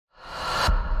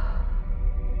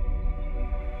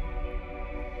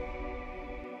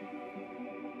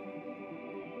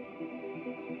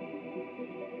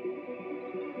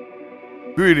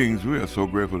Greetings. We are so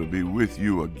grateful to be with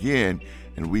you again,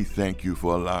 and we thank you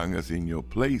for allowing us in your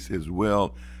place as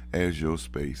well as your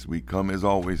space. We come as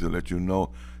always to let you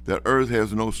know that earth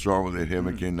has no sorrow that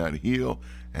heaven cannot heal,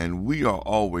 and we are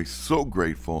always so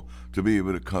grateful to be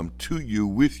able to come to you,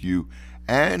 with you,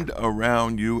 and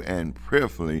around you, and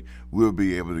prayerfully we'll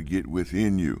be able to get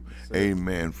within you.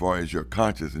 Amen. Far as your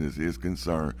consciousness is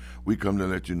concerned, we come to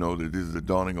let you know that this is the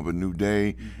dawning of a new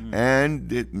day, and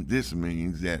this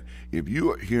means that if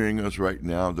you are hearing us right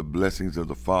now, the blessings of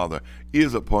the Father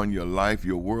is upon your life,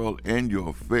 your world, and your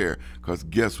affair. Because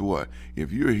guess what?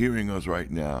 If you're hearing us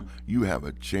right now, you have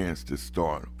a chance to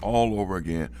start all over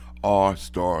again or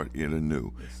start in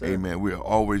anew. Amen. We are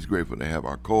always grateful to have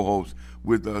our co-host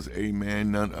with us.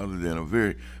 Amen. None other than a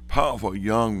very powerful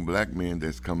young black man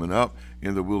that's coming up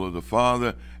in the will of the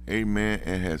Father. Amen.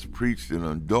 And has preached an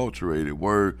unadulterated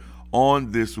word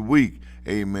on this week.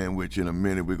 Amen. Which in a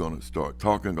minute we're going to start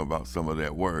talking about some of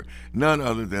that word. None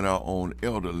other than our own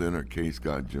Elder Leonard K.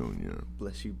 Scott Jr.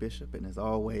 Bless you, Bishop. And as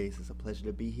always, it's a pleasure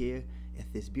to be here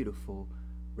at this beautiful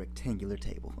rectangular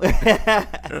table.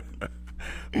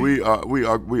 We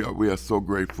are so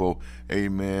grateful,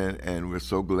 amen, and we're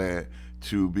so glad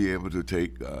to be able to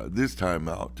take this time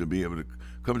out to be able to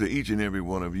come to each and every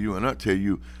one of you. And I'll tell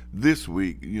you, this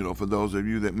week, for those of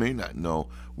you that may not know,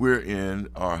 we're in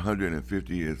our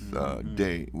 150th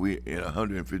day. We're in a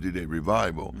 150-day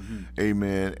revival,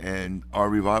 amen, and our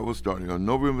revival starting on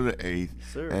November the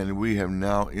 8th, and we have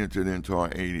now entered into our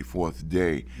 84th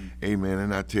day, amen.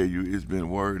 And I tell you, it's been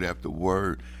word after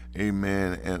word,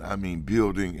 amen, and I mean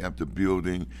building after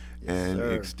building, and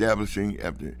establishing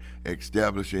after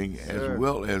establishing, as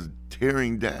well as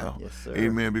tearing down,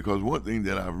 amen. Because one thing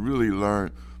that I've really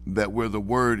learned, that where the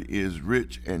word is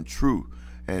rich and true,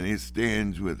 and it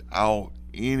stands without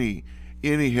any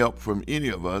help from any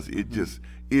of us, it just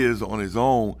is on its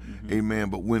own, amen.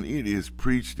 But when it is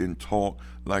preached and taught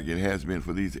like it has been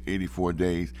for these 84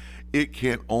 days, it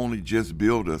can't only just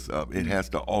build us up, it has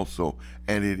to also,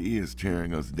 and it is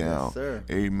tearing us down,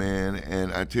 amen.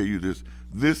 And I tell you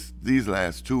these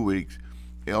last 2 weeks,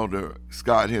 Elder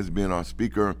Scott has been our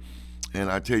speaker,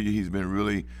 and I tell you, he's been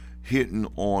really hitting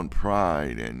on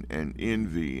pride and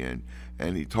envy, and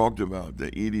he talked about the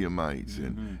Edomites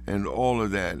and all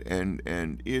of that, and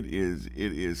it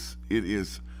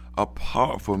is a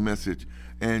powerful message.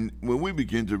 And when we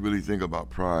begin to really think about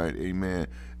pride, amen,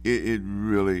 it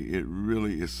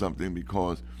really is something,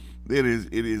 because it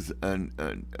is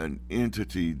an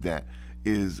entity that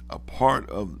is a part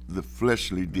of the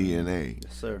fleshly DNA,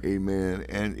 amen,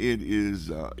 and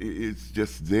it's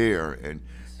just there,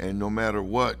 and no matter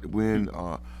what, when,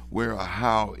 where, or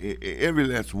how, every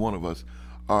last one of us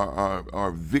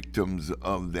are victims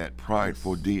of that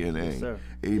prideful DNA,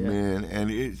 amen. And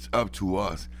it's up to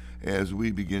us, as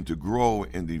we begin to grow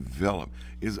and develop,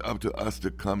 it's up to us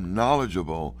to come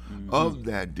knowledgeable of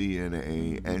that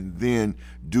DNA and then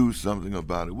do something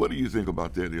about it. What do you think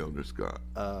about that, Elder Scott?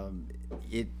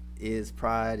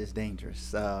 Pride is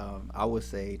dangerous. I would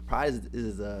say pride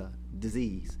is a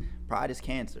disease. Pride is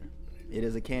cancer. It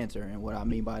is a cancer, and what I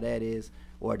mean by that is,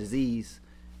 or a disease,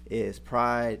 is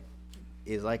pride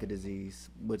is like a disease.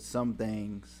 With some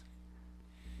things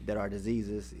that are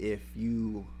diseases, if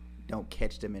you don't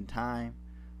catch them in time,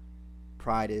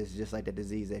 pride is just like the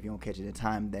disease that if you don't catch it in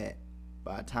time, that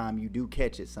by the time you do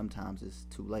catch it, sometimes it's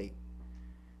too late.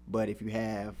 But if you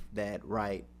have that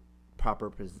right, proper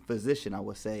physician, I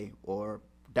would say, or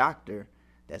doctor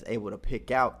that's able to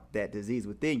pick out that disease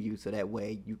within you, so that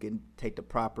way you can take the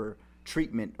proper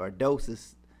treatment or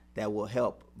doses that will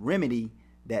help remedy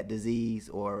that disease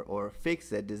or fix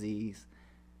that disease,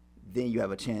 then you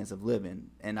have a chance of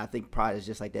living. And I think pride is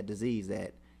just like that disease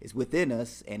that is within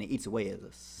us, and it eats away at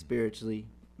us spiritually,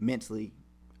 mentally,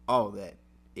 all that.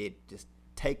 It just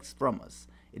takes from us.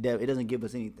 It doesn't give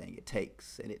us anything. It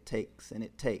takes and it takes and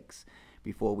it takes.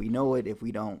 Before we know it, if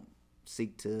we don't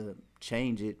seek to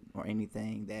change it or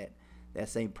anything, that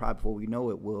same pride, before we know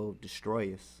it, will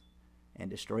destroy us, and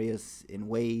destroy us in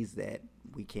ways that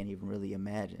we can't even really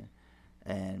imagine.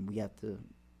 And we have to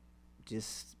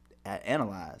just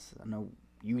analyze. I know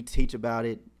you teach about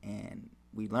it, and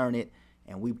we learn it,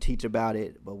 and we teach about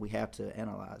it, but we have to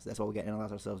analyze. That's why we got to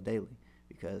analyze ourselves daily,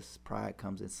 because pride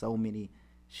comes in so many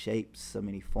shapes, so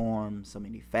many forms, so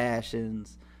many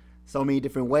fashions, so many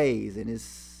different ways, and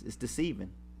it's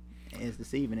deceiving. It's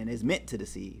deceiving, and it's meant to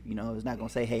deceive. It's not going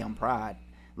to say, hey, I'm pride,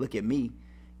 look at me.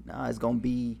 No, it's going to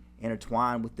be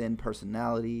intertwined within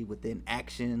personality, within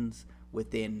actions,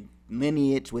 within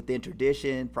lineage, within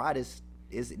tradition. Pride is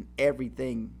in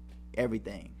everything,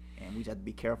 and we just have to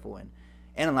be careful and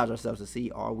analyze ourselves to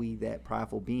see, are we that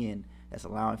prideful being that's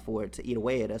allowing for it to eat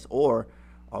away at us, or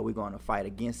are we going to fight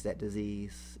against that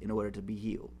disease in order to be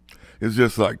healed? It's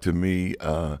just like, to me,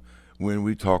 when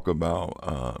we talk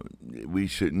about we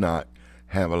should not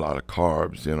have a lot of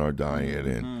carbs in our diet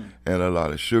and a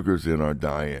lot of sugars in our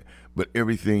diet, but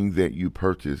everything that you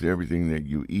purchase, everything that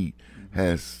you eat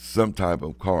has some type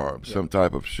of carbs, some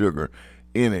type of sugar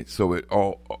in it. So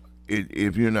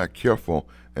if you're not careful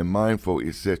and mindful,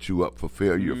 it sets you up for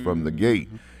failure from the gate.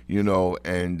 You know,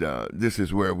 and this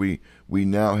is where we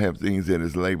now have things that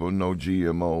is labeled no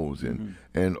GMOs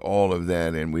and all of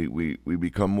that, and we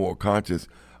become more conscious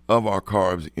of our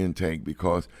carbs intake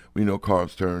because we know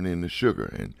carbs turn into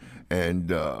sugar and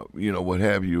you know, what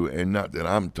have you. And not that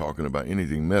I'm talking about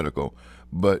anything medical,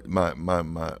 but my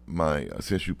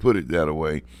since you put it that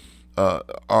way,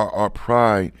 our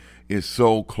pride is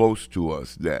so close to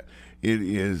us that it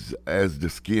is as the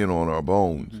skin on our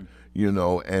bones. You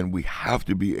know, and we have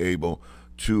to be able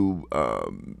to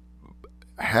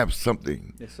have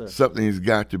something. Yes, sir. Something has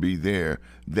got to be there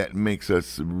that makes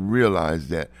us realize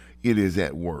that it is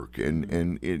at work, and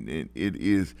it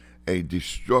is a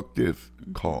destructive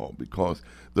call, because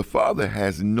the Father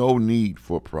has no need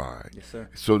for pride. Yes, sir.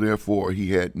 So therefore,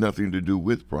 he had nothing to do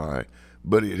with pride,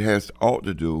 but it has all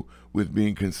to do with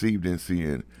being conceived in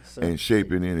sin and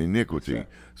shaping in iniquity. Yes,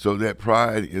 so that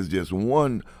pride is just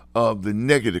one of the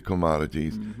negative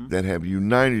commodities that have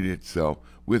united itself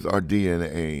with our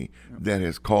DNA that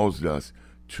has caused us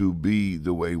to be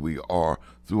the way we are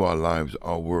through our lives,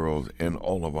 our worlds, and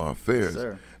all of our affairs.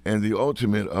 Yes, and the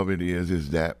ultimate of it is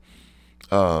that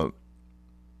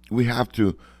we have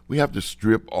to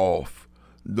strip off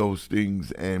those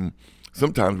things, and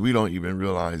sometimes we don't even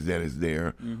realize that it's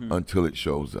there until it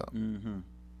shows up.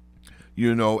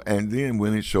 You know, and then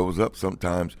when it shows up,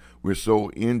 sometimes we're so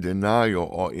in denial,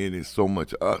 or it is so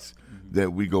much us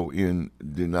that we go in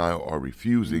denial or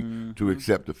refusing to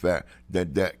accept the fact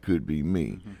that that could be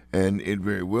me. And it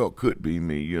very well could be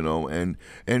me, you know. And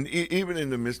even in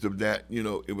the midst of that, you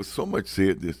know, it was so much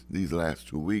said these last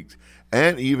 2 weeks,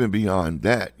 and even beyond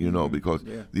that, you know, because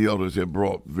the elders have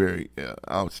brought very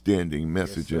outstanding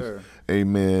messages. Yes,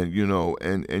 amen. You know,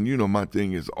 and you know, my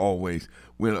thing is always,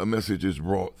 when a message is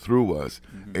brought through us,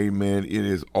 amen, it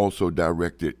is also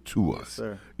directed to us.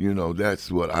 Sir. You know,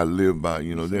 that's what I live by.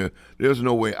 You know, there's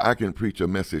no way I can preach a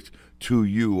message to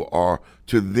you or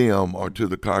to them or to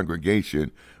the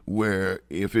congregation where,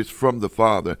 if it's from the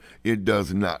Father, it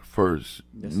does not first,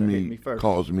 Yes, sir. Hit me first.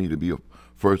 cause me to be a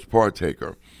first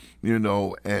partaker. You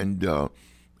know, and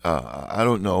I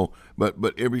don't know, but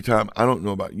every time, I don't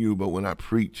know about you, but when I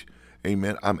preach,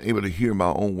 amen, I'm able to hear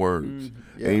my own words.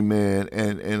 Amen.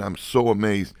 And I'm so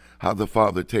amazed how the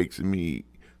Father takes me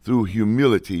through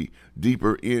humility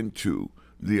deeper into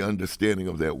the understanding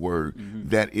of that word,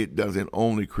 that it doesn't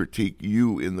only critique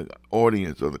you in the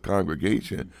audience or the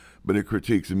congregation, but it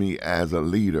critiques me as a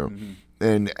leader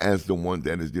and as the one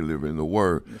that is delivering the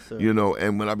word. Yes, you know,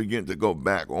 and when I begin to go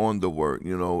back on the word,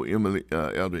 you know,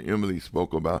 Elder Emily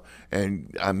spoke about,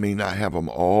 and I may not have them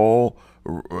all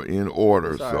in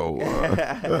order. Sorry.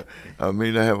 So I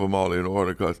may not have them all in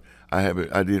order because I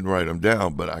didn't write them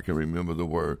down, but I can remember the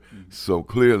word so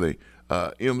clearly.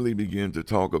 Emily began to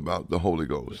talk about the Holy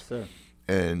Ghost. Yes, sir.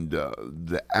 And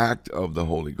the act of the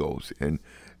Holy Ghost, and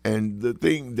the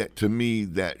thing that, to me,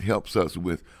 that helps us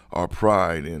with our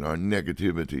pride and our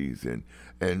negativities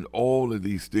and all of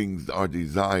these things, our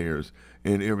desires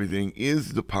and everything,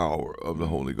 is the power of the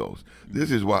Holy Ghost.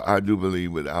 This is why I do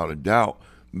believe without a doubt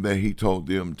that he told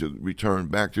them to return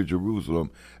back to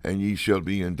Jerusalem, and ye shall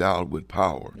be endowed with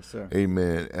power. Yes, sir.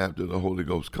 Amen. After the Holy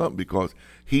Ghost come, because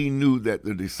he knew that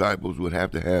the disciples would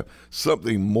have to have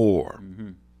something more.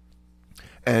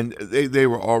 And they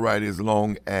were all right as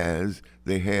long as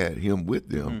they had him with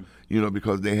them, you know,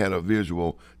 because they had a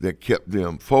visual that kept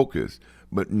them focused.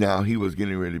 But now he was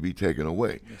getting ready to be taken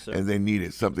away. Yes, sir. And they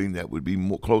needed something that would be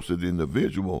more closer than the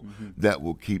visual that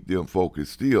will keep them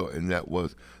focused still. And that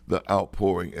was the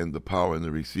outpouring and the power and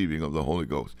the receiving of the Holy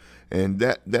Ghost. And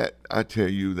that I tell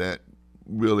you, that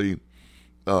really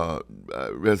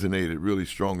resonated really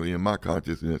strongly in my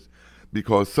consciousness.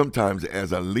 Because sometimes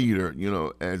as a leader, you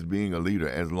know, as being a leader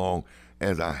as long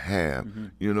as I have,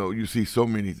 you know, you see so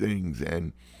many things,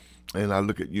 and I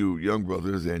look at you young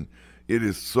brothers, and it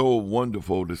is so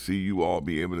wonderful to see you all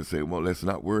be able to say, well, let's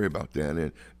not worry about that,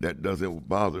 and that doesn't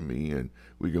bother me, and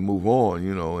we can move on,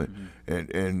 you know,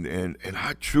 and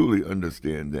I truly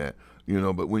understand that.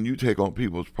 But when you take on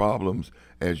people's problems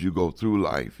as you go through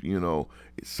life,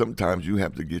 sometimes you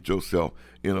have to get yourself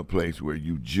in a place where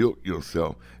you jilt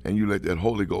yourself and you let that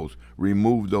Holy Ghost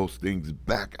remove those things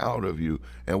back out of you.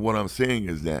 And what I'm saying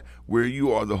is that where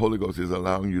you are, the Holy Ghost is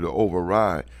allowing you to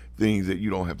override things that you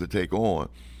don't have to take on.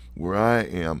 Where I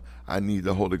am, I need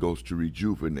the Holy Ghost to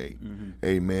rejuvenate,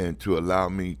 amen, to allow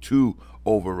me to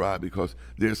override, because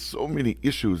there's so many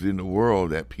issues in the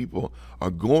world that people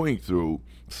are going through.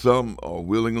 Some are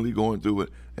willingly going through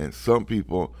it, and some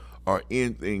people are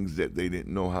in things that they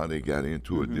didn't know how they got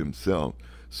into it themselves.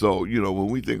 So, when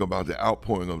we think about the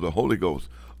outpouring of the Holy Ghost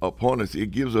upon us,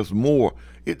 it gives us more.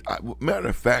 Matter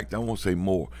of fact, I won't say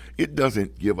more. It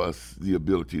doesn't give us the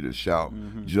ability to shout,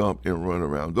 jump, and run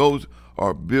around. Those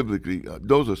are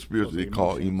spiritually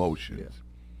called emotions. Yeah.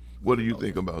 What do you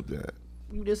think about that?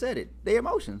 You just said it. They're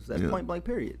emotions. That's point blank,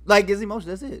 period. Like, it's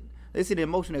emotions. That's it. They see the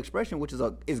emotional expression, which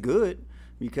is good,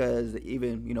 because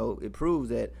even, it proves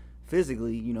that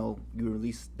physically, you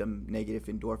release them negative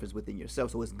endorphins within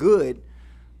yourself. So it's good,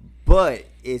 but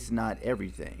it's not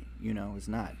everything. It's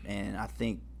not. And I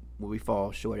think where we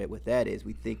fall short at with that is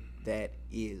we think that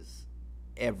is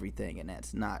everything, and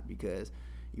that's not, because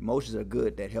emotions are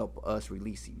good that help us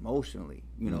release emotionally.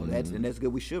 That's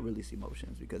good. We should release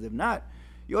emotions, because if not,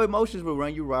 your emotions will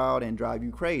run you wild and drive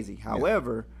you crazy.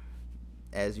 However,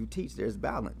 as you teach, there's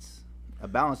balance. A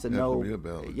balance to know.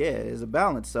 Yeah, there's a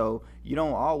balance. So you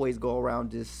don't always go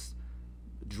around just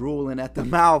drooling at the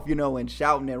mouth, and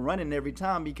shouting and running every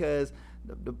time, because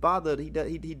the Father, he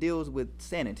deals with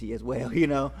sanity as well,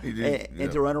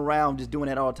 and to run around just doing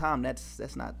that all the time, that's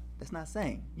not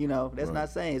sane, that's not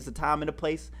sane. It's a time and a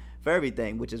place for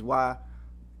everything, which is why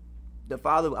the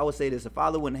Father, I would say this, the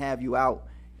Father wouldn't have you out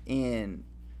in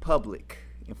public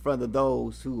in front of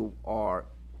those who are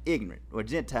ignorant or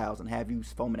Gentiles and have you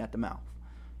foaming at the mouth.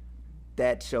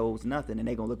 That shows nothing, and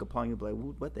they're gonna look upon you and be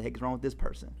like, what the heck is wrong with this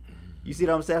person? You see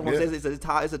what I'm saying?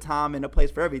 It's a time and a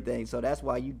place for everything. So that's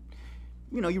why you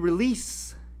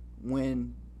release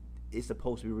when it's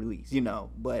supposed to be released,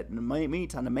 But in the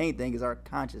meantime, the main thing is our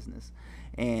consciousness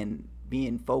and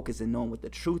being focused and knowing what the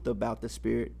truth about the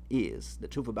Spirit is, the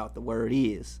truth about the Word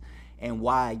is, and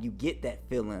why you get that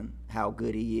feeling how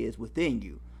good He is within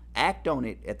you. Act on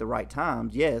it at the right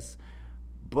times, yes,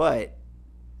 but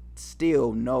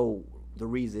still know the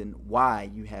reason why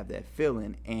you have that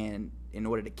feeling, and in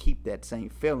order to keep that same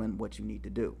feeling, what you need to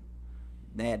do.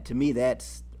 That, to me,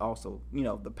 that's also,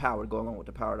 the power to go along with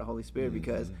the power of the Holy Spirit,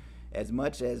 because as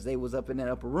much as they was up in that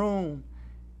upper room,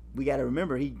 we got to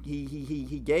remember he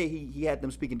had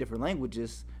them speaking different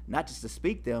languages, not just to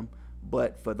speak them,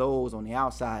 but for those on the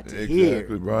outside to hear.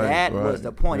 Right, that was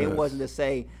the point. Yes. It wasn't to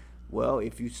say, well,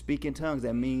 if you speak in tongues,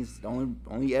 that means the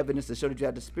only evidence to show that you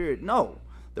have the Spirit. No.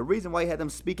 The reason why he had them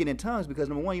speaking in tongues, because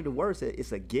number one, the word said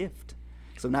it's a gift.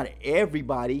 So not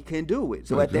everybody can do it.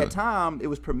 So at that time, it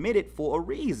was permitted for a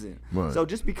reason. Right. So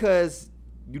just because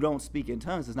you don't speak in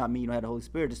tongues does not mean you don't have the Holy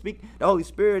Spirit to speak. The Holy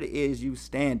Spirit is you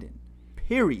standing,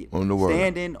 period. On the word.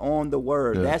 Standing on the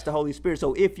word. Yes. That's the Holy Spirit.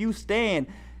 So if you stand,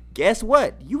 guess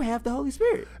what? You have the Holy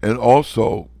Spirit. And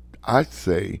also, I'd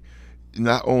say,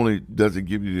 not only does it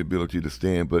give you the ability to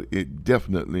stand, but it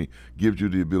definitely gives you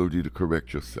the ability to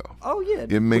correct yourself. Oh, yeah.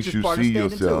 It makes you see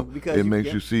yourself. It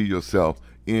makes you see yourself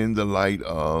in the light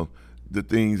of the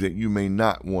things that you may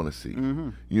not want to see.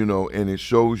 And it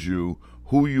shows you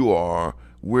who you are,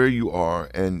 where you are,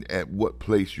 and at what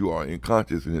place you are in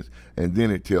consciousness, and then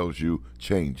it tells you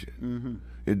change it.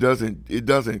 It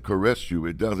doesn't caress you.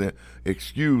 It doesn't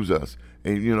excuse us.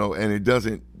 And and it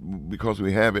doesn't, because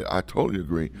we have it, I totally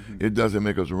agree. It doesn't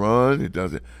make us run. It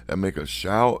doesn't make us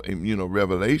shout. And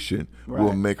revelation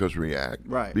will make us react.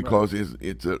 Right. Because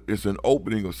it's an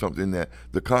opening of something that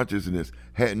the consciousness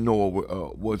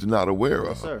was not aware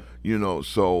of. Sir.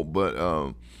 So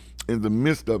but in the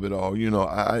midst of it all,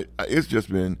 it's just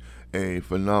been a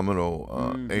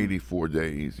phenomenal 84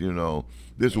 days.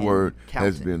 This word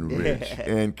has been rich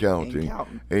and counting.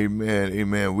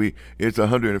 Amen. It's a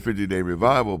 150-day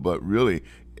revival, but really,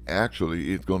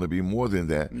 actually, it's going to be more than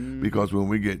that, because when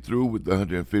we get through with the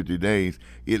 150 days,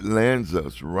 it lands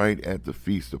us right at the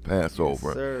Feast of Passover.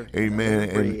 Yes, sir.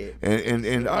 Amen.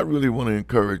 And I really want to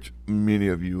encourage many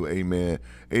of you, amen,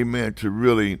 to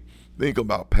really think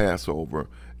about Passover.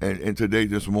 And today,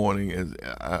 this morning, as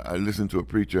I listened to a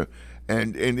preacher,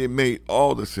 and it made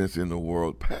all the sense in the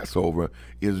world. Passover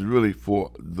is really for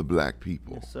the black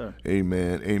people. Yes, sir.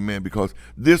 Amen. Because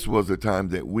this was the time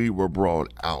that we were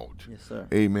brought out. Yes, sir.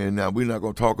 Amen. Now, we're not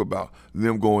going to talk about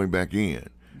them going back in.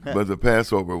 But the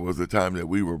Passover was the time that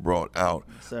we were brought out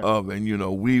Yes, sir. of. And,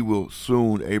 we will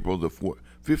soon, April the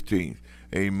 15th,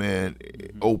 amen,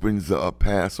 opens the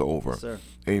Passover. Yes, sir.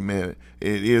 Amen.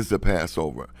 It is the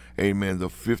Passover. Amen. The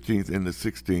 15th and the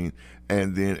 16th,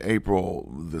 and then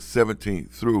April the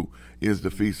 17th through is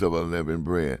the Feast of Unleavened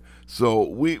Bread. So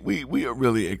we are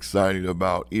really excited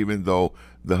about, even though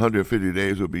the 150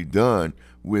 days will be done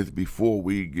with before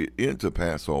we get into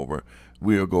Passover,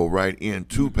 we'll go right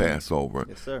into Passover.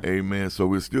 Yes, sir. Amen. So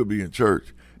we'll still be in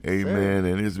church. Amen.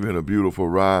 And it's been a beautiful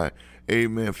ride.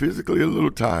 Amen. Physically a little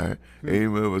tired.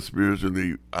 Amen. But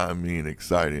spiritually, I mean,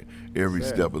 excited every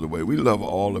step of the way. We love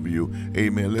all of you.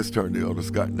 Amen. Let's turn to Elder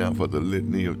Scott now for the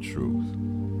Litany of Truth.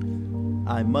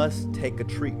 I must take a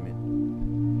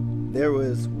treatment. There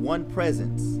was one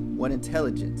presence, one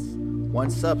intelligence, one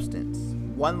substance,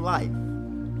 one life,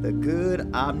 the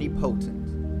good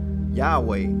omnipotent.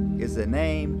 Yahweh is the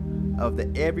name of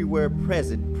the everywhere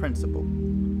present principle.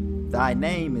 Thy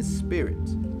name is Spirit.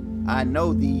 I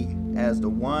know thee as the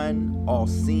one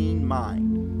all-seeing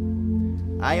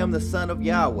mind. I am the Son of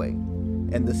Yahweh,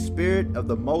 and the Spirit of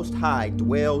the Most High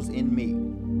dwells in me.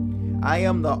 I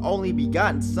am the only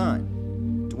begotten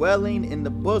Son, dwelling in the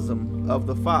bosom of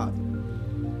the Father.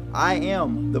 I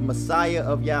am the Messiah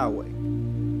of Yahweh.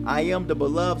 I am the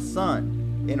beloved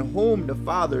Son, in whom the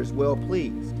Father is well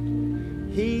pleased.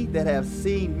 He that hath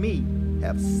seen me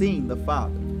hath seen the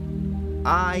Father.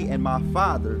 I and my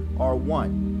Father are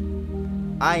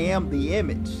one. I am the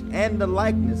image and the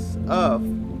likeness of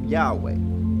Yahweh,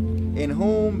 in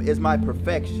whom is my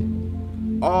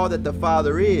perfection. All that the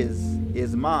Father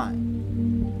is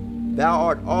mine. Thou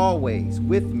art always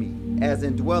with me, as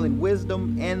in dwelling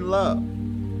wisdom and love.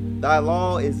 Thy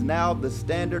law is now the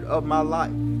standard of my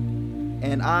life,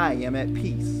 and I am at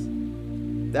peace.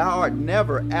 Thou art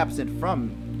never absent from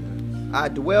me. I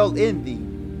dwell in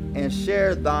thee, and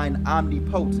share thine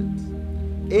omnipotence.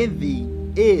 In thee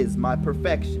is my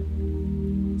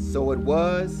perfection. So it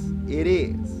was, it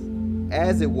is.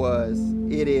 As it was,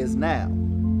 it is now.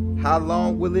 How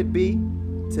long will it be?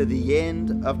 To the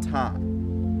end of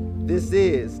time. This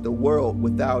is the world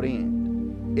without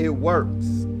end. It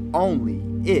works only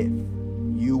if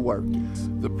you work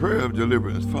it. The prayer of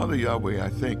deliverance. Father Yahweh, I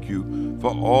thank you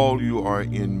for all you are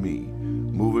in me,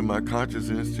 moving my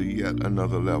consciousness to yet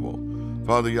another level.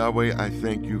 Father Yahweh, I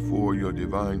thank you for your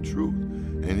divine truth,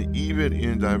 and even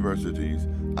in diversities,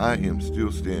 I am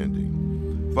still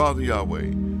standing. Father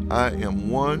Yahweh, I am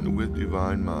one with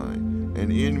divine mind,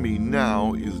 and in me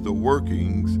now is the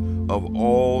workings of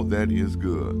all that is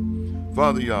good.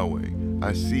 Father Yahweh,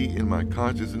 I see in my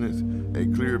consciousness a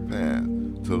clear path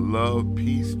to love,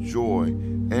 peace, joy,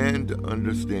 and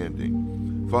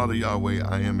understanding. Father Yahweh,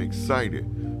 I am excited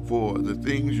for the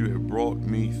things you have brought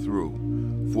me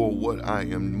through, for what I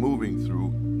am moving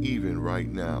through even right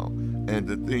now, and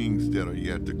the things that are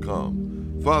yet to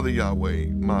come. Father Yahweh,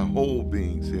 my whole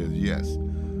being says yes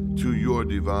to your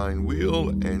divine will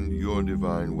and your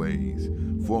divine ways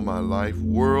for my life,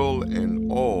 world,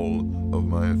 and all of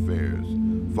my affairs.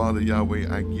 Father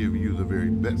Yahweh, I give you the very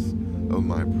best of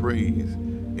my praise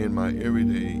in my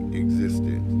everyday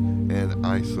existence, and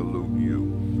I salute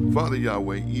you. Father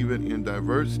Yahweh, even in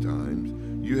diverse times,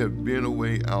 you have been a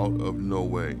way out of no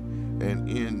way, and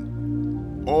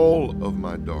in all of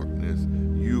my darkness,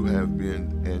 you have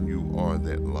been and you are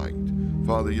that light.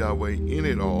 Father Yahweh, in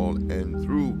it all and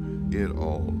through it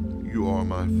all, you are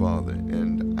my Father,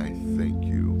 and I thank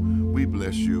you. We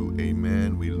bless you,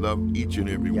 amen. We love each and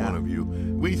every one of you.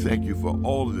 We thank you for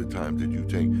all of the time that you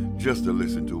take just to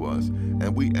listen to us.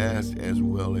 And we ask as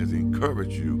well as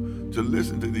encourage you to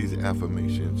listen to these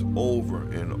affirmations over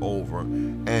and over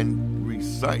and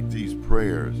recite these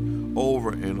prayers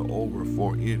over and over,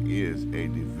 for it is a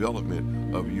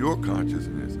development of your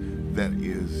consciousness that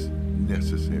is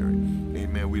necessary.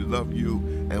 Amen. We love you,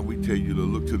 and we tell you to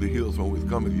look to the hills from which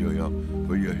cometh your help,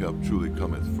 for your help truly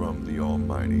cometh from the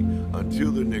Almighty.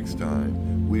 Until the next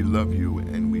time, we love you,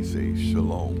 and we say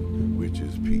shalom, which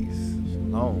is peace.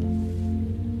 Shalom.